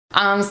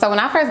So when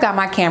I first got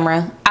my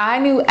camera, I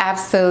knew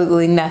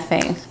absolutely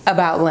nothing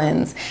about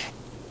lens,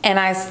 and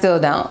I still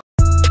don't.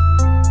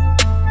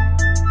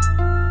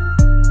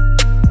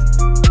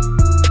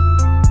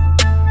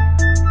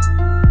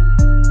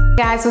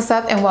 Hey guys, what's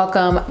up and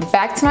welcome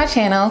back to my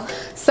channel.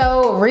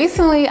 So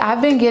recently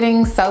I've been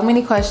getting so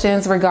many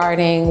questions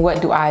regarding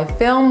what do I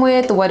film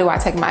with, what do I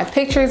take my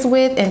pictures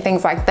with, and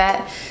things like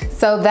that.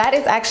 So that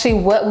is actually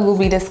what we will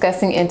be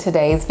discussing in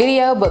today's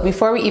video. But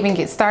before we even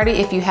get started,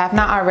 if you have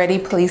not already,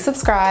 please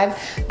subscribe.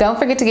 Don't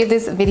forget to give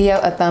this video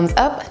a thumbs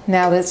up.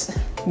 Now let's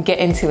get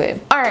into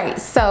it. All right,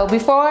 so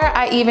before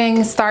I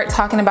even start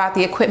talking about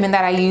the equipment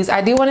that I use,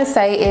 I do want to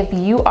say if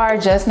you are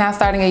just now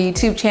starting a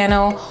YouTube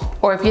channel,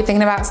 or if you're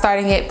thinking about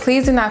starting it,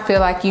 please do not feel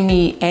like you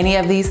need any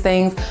of these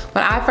things.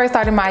 When I first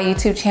started my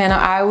YouTube channel,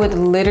 I would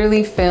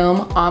literally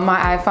film on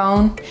my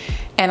iPhone,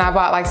 and I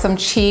bought like some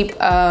cheap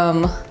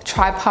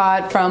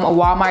tripod from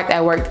Walmart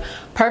that worked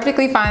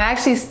perfectly fine. I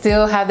actually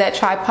still have that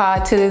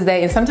tripod to this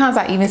day, and sometimes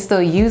I even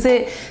still use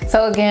it.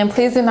 So again,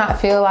 please do not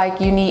feel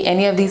like you need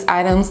any of these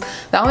items.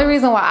 The only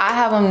reason why I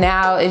have them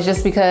now is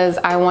just because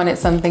I wanted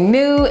something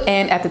new,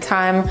 and at the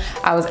time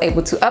I was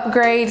able to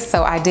upgrade,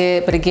 so I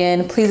did. But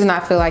again, please do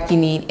not feel like you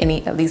need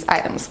any of these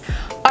items.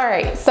 All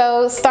right,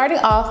 so starting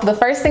off, the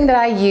first thing that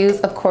I use,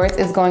 of course,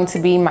 is going to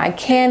be my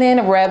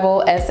Canon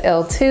Rebel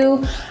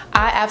Sl2.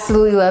 I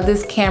absolutely love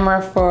this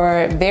camera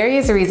for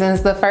various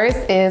reasons. The first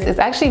is it's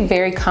actually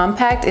very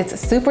compact. It's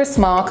super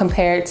small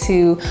compared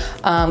to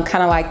kind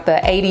of like the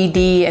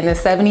 80D and the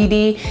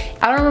 70D.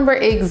 I don't remember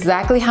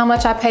exactly how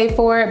much I paid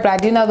for it, but I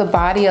do know the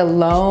body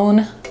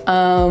alone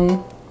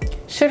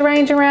should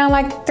range around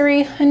like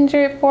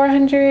 300,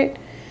 400.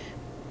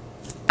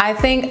 I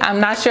think,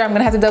 I'm not sure, I'm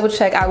gonna have to double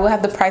check. I will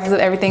have the prices of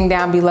everything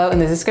down below in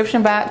the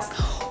description box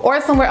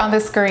or somewhere on the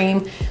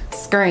screen,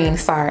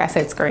 sorry, I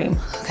said screen.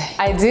 Okay.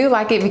 I do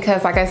like it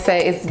because, like I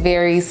said, it's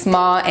very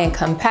small and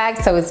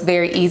compact, so it's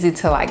very easy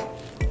to like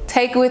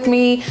take with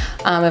me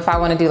if I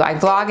want to do like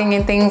vlogging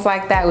and things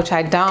like that, which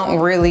I don't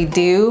really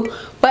do.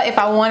 But if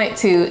I wanted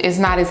to, it's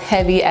not as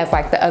heavy as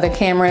like the other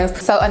cameras.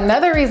 So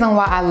another reason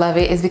why I love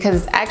it is because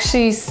it's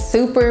actually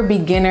super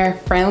beginner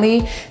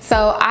friendly.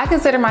 So I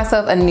consider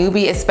myself a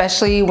newbie,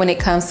 especially when it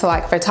comes to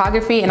like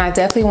photography, and I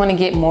definitely want to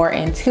get more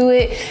into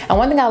it. And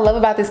one thing I love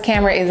about this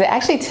camera is it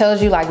actually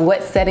tells you like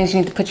what settings you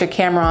need to put your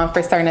camera on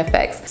for certain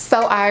effects.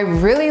 So I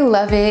really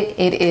love it.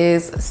 It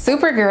is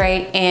super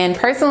great, and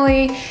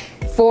personally,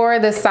 for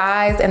the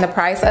size and the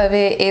price of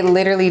it, it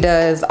literally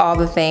does all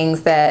the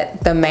things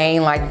that the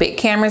main like big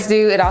cameras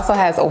do. It also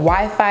has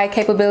Wi-Fi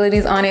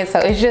capabilities on it, so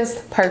it's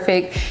just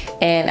perfect,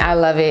 and I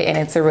love it, and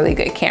it's a really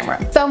good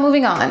camera. So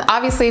moving on,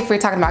 obviously if we're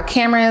talking about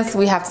cameras,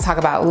 we have to talk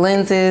about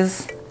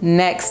lenses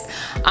next.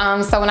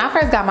 So when I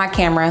first got my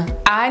camera,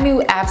 I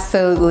knew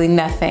absolutely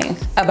nothing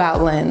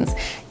about lens,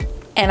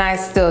 and I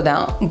still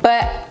don't.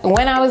 But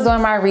when I was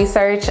doing my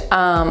research,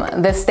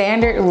 the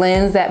standard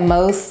lens that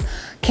most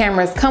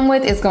cameras come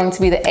with is going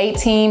to be the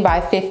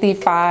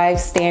 18x55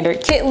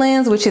 standard kit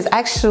lens, which is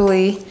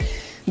actually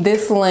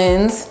this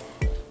lens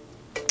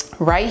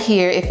right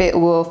here, if it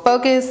will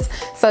focus.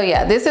 So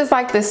yeah, this is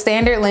like the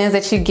standard lens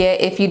that you get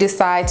if you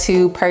decide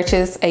to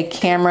purchase a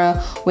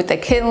camera with a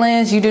kit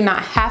lens. You do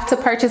not have to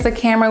purchase a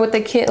camera with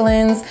a kit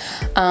lens.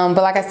 But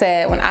like I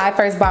said, when I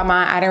first bought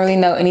mine, I didn't really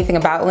know anything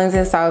about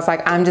lenses. So I was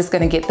like, I'm just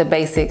gonna get the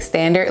basic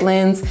standard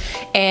lens.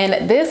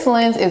 And this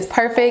lens is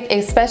perfect,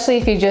 especially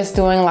if you're just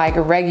doing like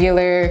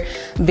regular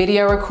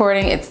video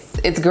recording.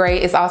 It's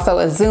great. It's also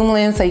a zoom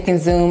lens, so you can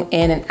zoom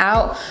in and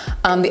out.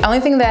 The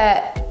only thing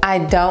that I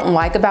don't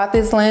like about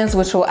this lens,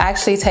 which will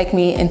actually take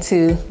me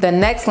into the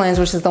next lens,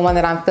 which is the one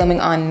that I'm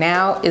filming on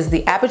now, is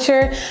the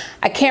aperture.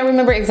 I can't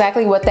remember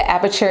exactly what the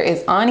aperture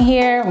is on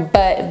here,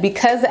 but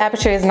because the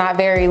aperture is not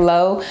very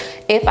low,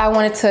 if I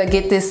wanted to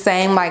get this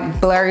same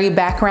like blurry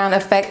background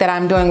effect that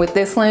I'm doing with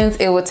this lens,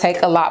 it would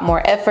take a lot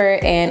more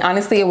effort, and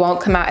honestly it won't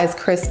come out as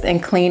crisp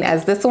and clean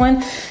as this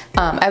one,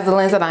 as the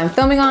lens that I'm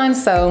filming on.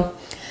 So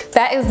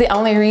that is the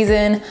only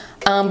reason.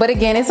 But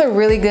again, it's a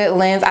really good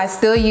lens. I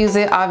still use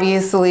it,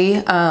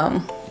 obviously.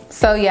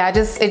 So yeah,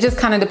 it just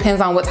kind of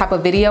depends on what type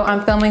of video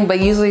I'm filming,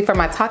 but usually for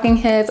my talking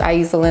heads, I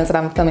use the lens that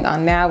I'm filming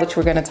on now, which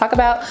we're gonna talk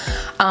about.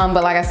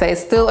 But like I said, it's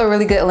still a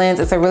really good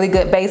lens. It's a really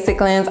good basic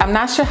lens. I'm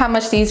not sure how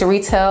much these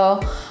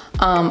retail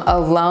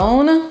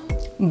alone,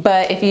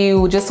 but if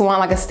you just want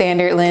like a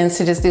standard lens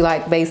to just do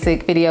like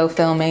basic video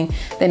filming,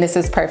 then this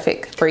is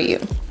perfect for you.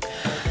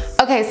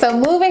 Okay, so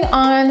moving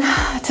on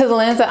to the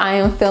lens that I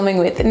am filming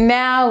with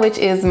now, which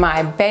is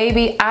my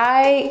baby.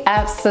 I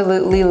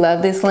absolutely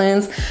love this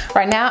lens.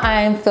 Right now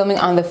I am filming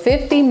on the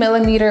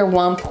 50mm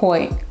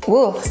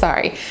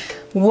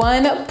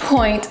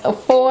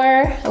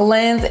 1.4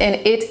 lens, and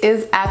it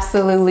is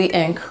absolutely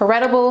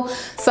incredible.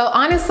 So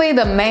honestly,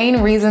 the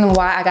main reason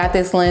why I got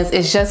this lens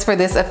is just for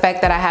this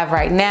effect that I have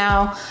right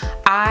now.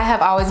 I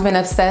have always been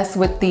obsessed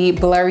with the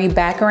blurry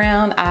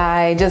background.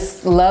 I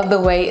just love the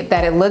way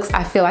that it looks.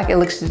 I feel like it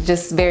looks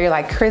just very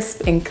like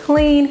crisp and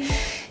clean.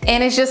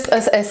 and it's just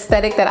an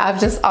aesthetic that I've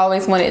just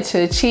always wanted to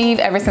achieve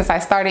ever since I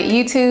started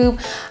YouTube.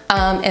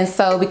 And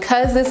so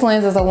because this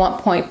lens is a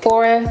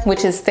 1.4, which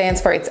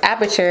stands for its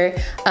aperture,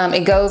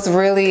 it goes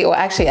really, well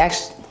actually I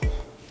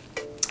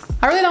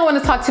really don't want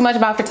to talk too much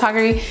about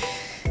photography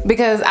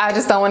because I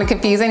just don't want to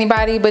confuse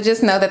anybody, but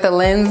just know that the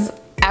lens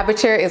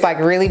aperture is like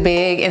really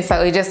big, and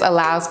so it just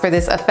allows for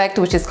this effect,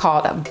 which is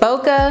called a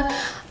bokeh.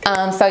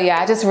 So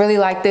yeah, I just really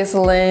like this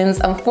lens.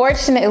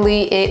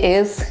 Unfortunately, it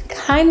is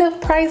kind of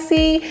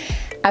pricey.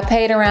 I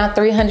paid around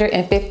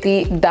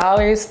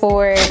 $350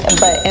 for it,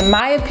 but in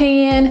my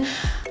opinion,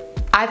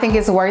 I think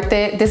it's worth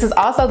it. This is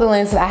also the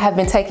lens that I have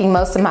been taking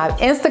most of my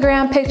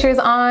Instagram pictures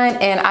on,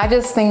 and I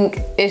just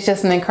think it's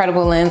just an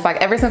incredible lens. Like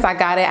ever since I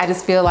got it, I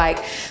just feel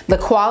like the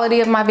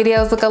quality of my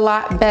videos look a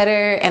lot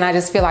better, and I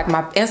just feel like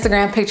my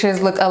Instagram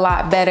pictures look a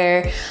lot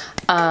better.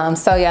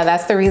 So yeah,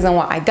 that's the reason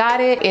why I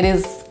got it. It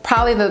is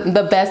probably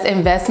the best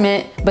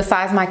investment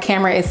besides my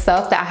camera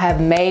itself that I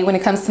have made when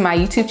it comes to my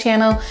YouTube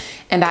channel,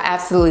 and I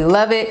absolutely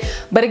love it.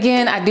 But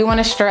again, I do want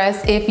to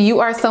stress, if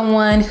you are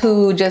someone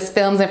who just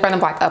films in front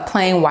of like a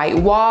plain white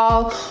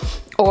wall,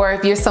 or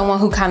if you're someone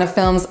who kind of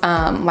films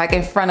like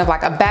in front of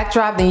like a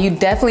backdrop, then you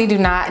definitely do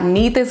not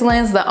need this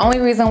lens. The only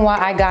reason why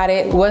I got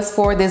it was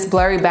for this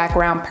blurry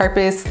background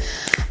purpose.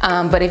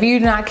 But if you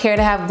do not care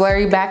to have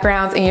blurry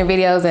backgrounds in your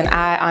videos, then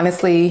I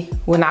honestly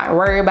would not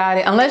worry about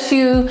it, unless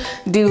you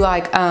do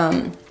like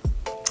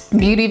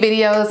beauty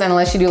videos, and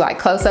unless you do like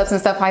close-ups and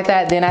stuff like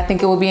that, then I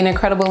think it would be an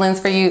incredible lens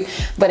for you.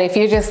 But if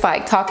you're just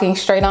like talking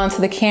straight onto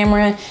the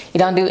camera, you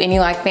don't do any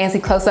like fancy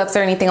close-ups or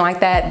anything like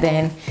that,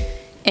 then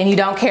and you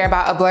don't care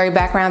about a blurry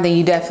background, then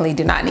you definitely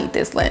do not need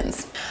this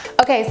lens.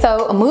 Okay,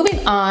 so moving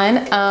on,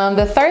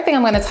 the third thing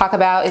I'm going to talk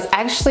about is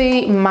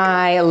actually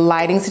my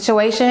lighting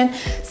situation.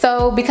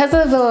 So because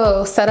of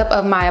the setup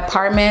of my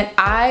apartment,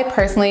 I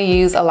personally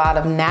use a lot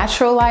of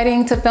natural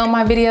lighting to film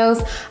my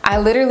videos. I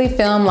literally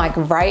film like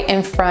right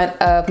in front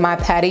of my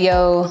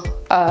patio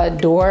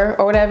door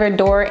or whatever,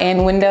 door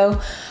and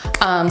window.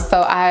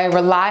 So I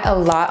rely a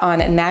lot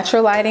on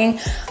natural lighting.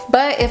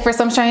 But if for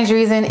some strange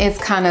reason it's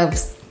kind of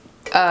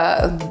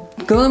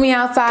gloomy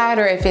outside,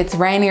 or if it's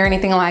rainy or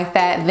anything like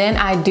that, then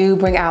I do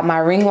bring out my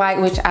ring light,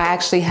 which I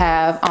actually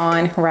have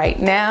on right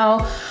now,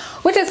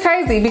 which is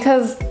crazy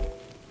because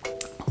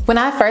when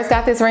I first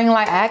got this ring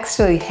light, I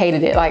actually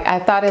hated it. Like I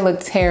thought it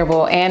looked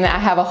terrible, and I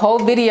have a whole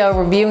video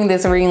reviewing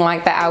this ring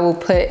light that I will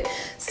put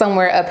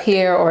somewhere up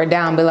here or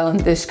down below in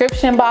the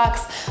description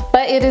box.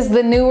 But it is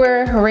the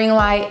Neewer ring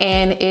light,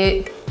 and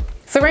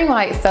it's a ring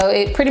light, so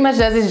it pretty much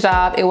does its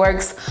job. It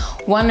works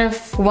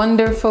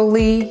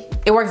wonderfully.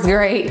 It works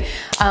great.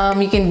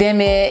 You can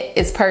dim it.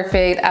 It's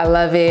perfect. I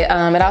love it.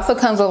 It also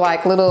comes with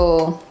like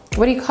little,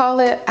 what do you call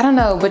it? I don't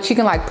know, but you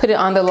can like put it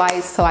on the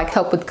lights to like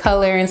help with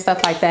color and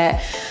stuff like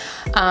that.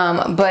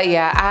 But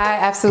yeah,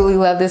 I absolutely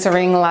love this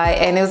ring light,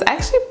 and it was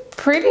actually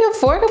pretty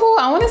affordable.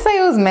 I want to say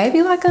it was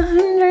maybe like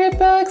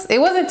 $100. It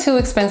wasn't too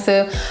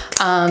expensive.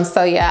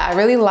 So yeah, I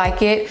really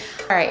like it.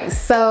 All right,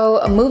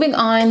 so moving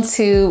on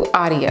to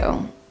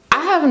audio.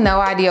 I have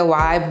no idea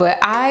why, but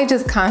I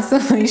just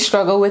constantly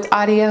struggle with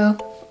audio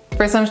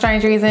for some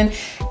strange reason.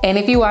 And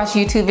if you watch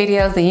YouTube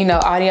videos, then you know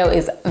audio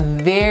is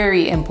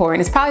very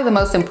important. It's probably the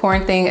most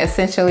important thing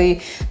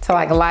essentially to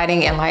like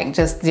lighting and like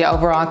just the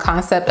overall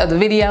concept of the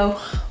video.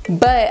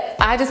 But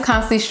I just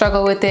constantly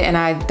struggle with it, and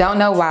I don't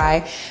know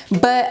why.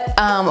 But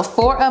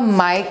for a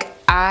mic,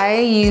 I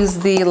use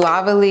the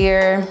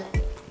lavalier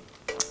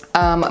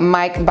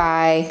mic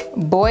by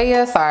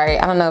Boya. Sorry,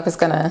 I don't know if it's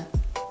gonna,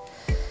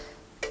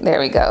 there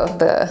we go.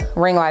 The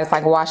ring light is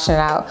like washing it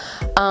out.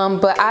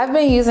 But I've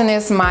been using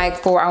this mic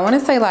for, I want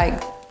to say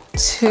like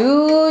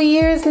 2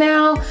 years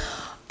now.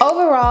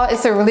 Overall,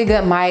 it's a really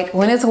good mic.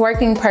 When it's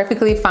working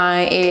perfectly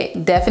fine,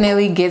 it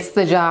definitely gets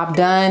the job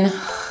done.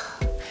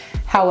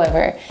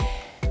 However,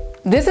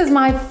 this is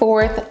my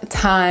 4th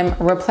time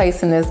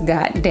replacing this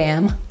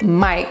goddamn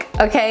mic,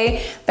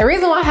 okay? The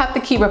reason why I have to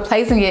keep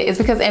replacing it is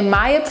because in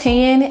my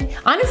opinion,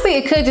 honestly,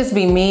 it could just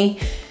be me,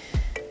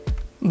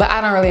 but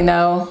I don't really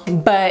know,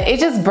 but it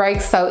just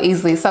breaks so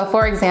easily. So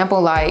for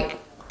example, like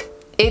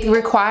it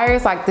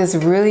requires like this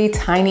really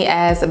tiny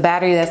ass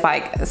battery that's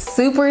like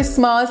super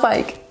small. It's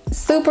like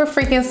super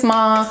freaking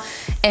small,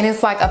 and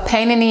it's like a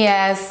pain in the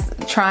ass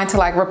trying to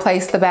like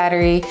replace the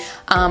battery.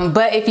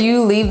 But if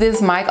you leave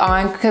this mic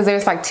on, because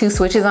there's like 2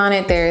 switches on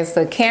it, there's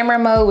the camera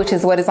mode, which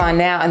is what it's on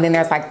now, and then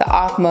there's like the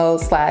off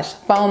mode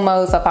 / phone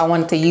mode, so if I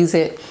wanted to use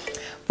it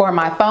for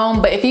my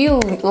phone. But if you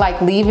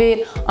like leave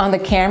it on the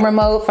camera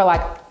mode for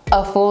like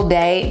a full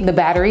day, the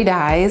battery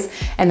dies.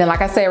 And then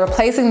like I said,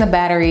 replacing the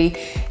battery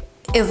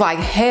is like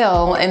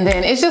hell. And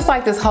then it's just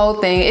like this whole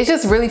thing, it's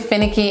just really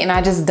finicky, and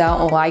I just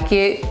don't like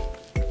it.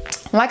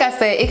 Like I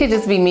said, it could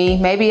just be me.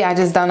 Maybe I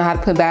just don't know how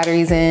to put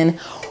batteries in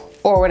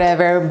or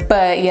whatever.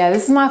 But yeah,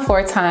 this is my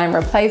 4th time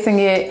replacing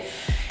it,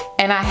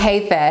 and I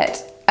hate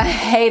that. I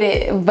hate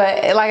it.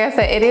 But like I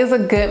said, it is a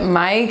good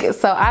mic,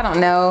 so I don't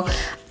know.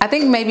 I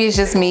think maybe it's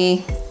just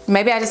me.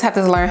 Maybe I just have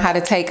to learn how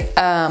to take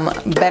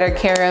better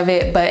care of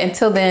it. But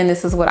until then,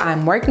 this is what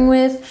I'm working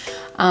with.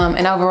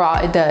 and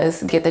overall it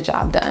does get the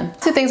job done.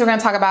 Two things we're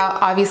gonna talk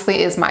about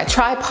obviously is my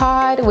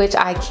tripod, which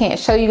I can't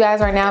show you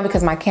guys right now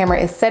because my camera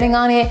is setting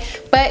on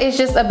it, but it's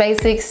just a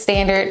basic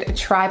standard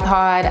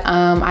tripod.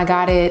 I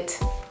got it,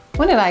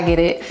 when did I get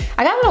it?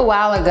 I got it a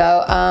while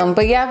ago,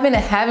 but yeah, I've been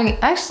having,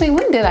 actually,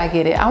 when did I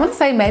get it? I wanna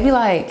say maybe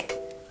like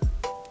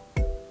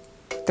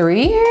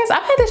 3 years.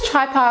 I've had this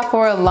tripod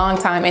for a long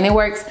time and it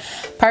works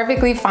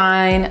perfectly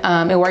fine.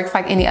 It works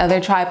like any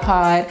other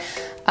tripod.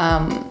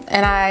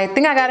 And I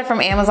think I got it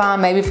from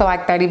Amazon maybe for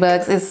like 30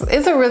 bucks.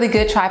 It's a really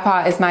good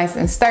tripod. It's nice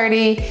and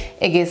sturdy.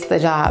 It gets the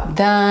job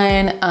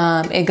done.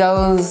 It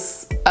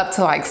goes up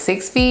to like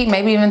 6 feet,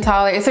 maybe even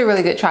taller. It's a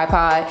really good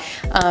tripod.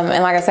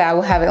 And like I said, I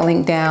will have it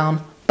linked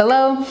down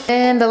below.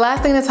 And the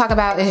last thing to talk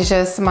about is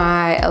just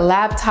my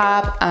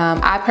laptop.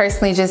 I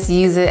personally just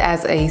use it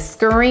as a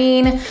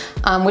screen,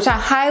 which I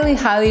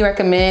highly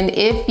recommend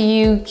if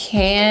you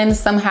can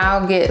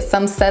somehow get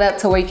some setup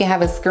to where you can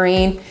have a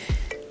screen.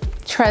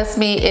 Trust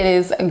me, it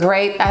is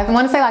great. I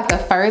want to say like the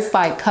first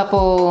like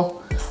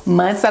couple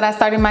months that I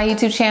started my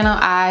YouTube channel,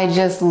 I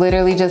just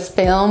literally just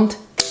filmed.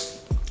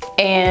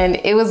 And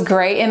it was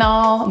great and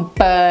all,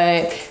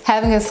 but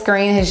having a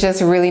screen is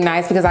just really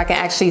nice because I can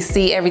actually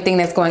see everything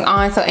that's going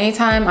on. So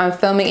anytime I'm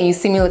filming and you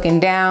see me looking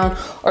down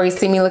or you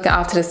see me looking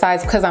off to the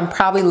sides, because I'm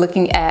probably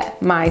looking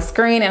at my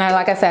screen, and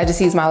like I said, I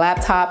just use my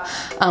laptop.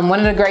 One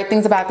of the great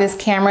things about this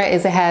camera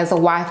is it has a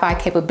Wi-Fi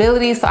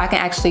capability, so I can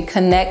actually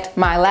connect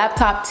my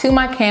laptop to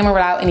my camera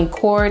without any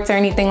cords or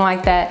anything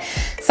like that.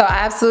 So I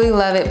absolutely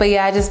love it. But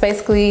yeah, I just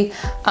basically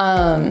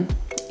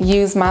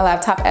use my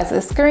laptop as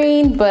a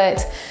screen.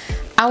 But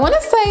I want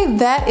to say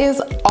that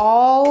is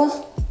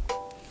all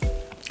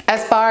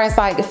as far as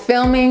like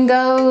filming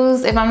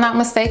goes, if I'm not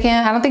mistaken.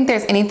 I don't think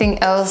there's anything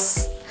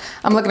else.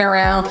 I'm looking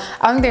around.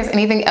 I don't think there's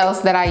anything else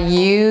that I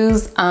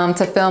use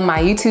to film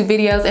my YouTube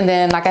videos. And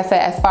then, like I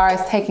said, as far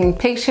as taking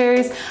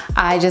pictures,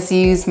 I just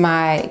use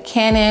my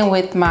Canon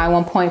with my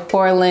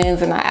 1.4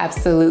 lens, and I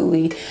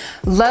absolutely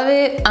love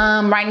it.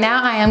 Right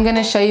now, I am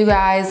gonna show you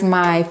guys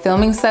my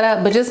filming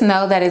setup, but just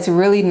know that it's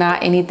really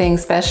not anything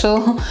special.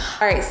 All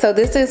right, so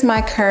this is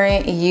my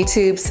current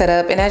YouTube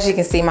setup. And as you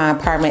can see, my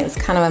apartment is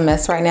kind of a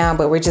mess right now,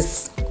 but we're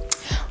just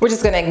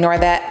gonna ignore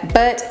that.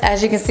 But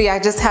as you can see, I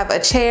just have a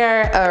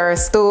chair or a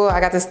stool. I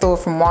got this stool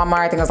from Walmart.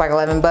 I think it was like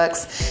 11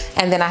 bucks.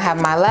 And then I have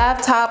my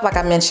laptop, like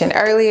I mentioned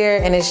earlier,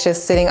 and it's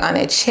just sitting on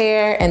a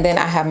chair. And then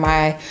I have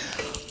my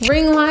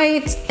ring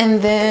light.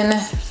 And then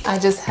I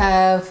just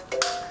have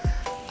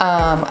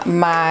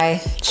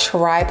my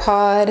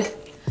tripod.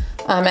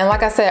 And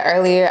like I said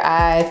earlier,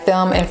 I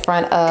film in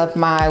front of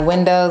my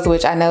windows,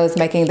 which I know is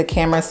making the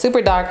camera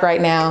super dark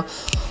right now.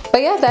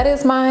 But yeah, that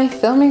is my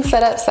filming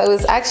setup. So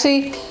it's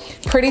actually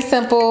pretty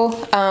simple,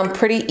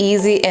 pretty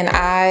easy, and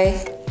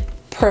I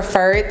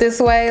prefer it this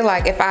way.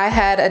 Like if I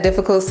had a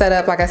difficult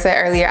setup, like I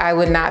said earlier, I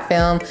would not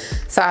film.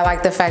 So I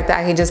like the fact that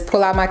I can just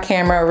pull out my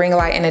camera, ring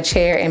light, and a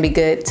chair and be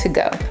good to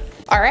go.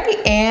 All right,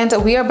 and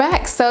we are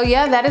back. So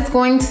yeah, that is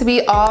going to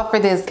be all for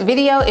this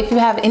video. If you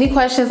have any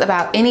questions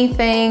about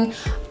anything,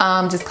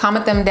 just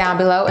comment them down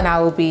below and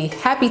I will be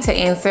happy to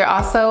answer.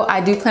 Also,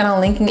 I do plan on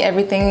linking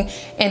everything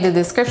in the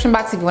description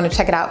box if you want to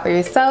check it out for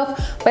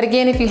yourself. But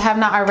again, if you have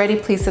not already,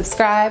 please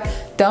subscribe.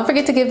 Don't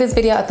forget to give this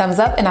video a thumbs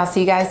up, and I'll see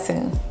you guys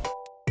soon.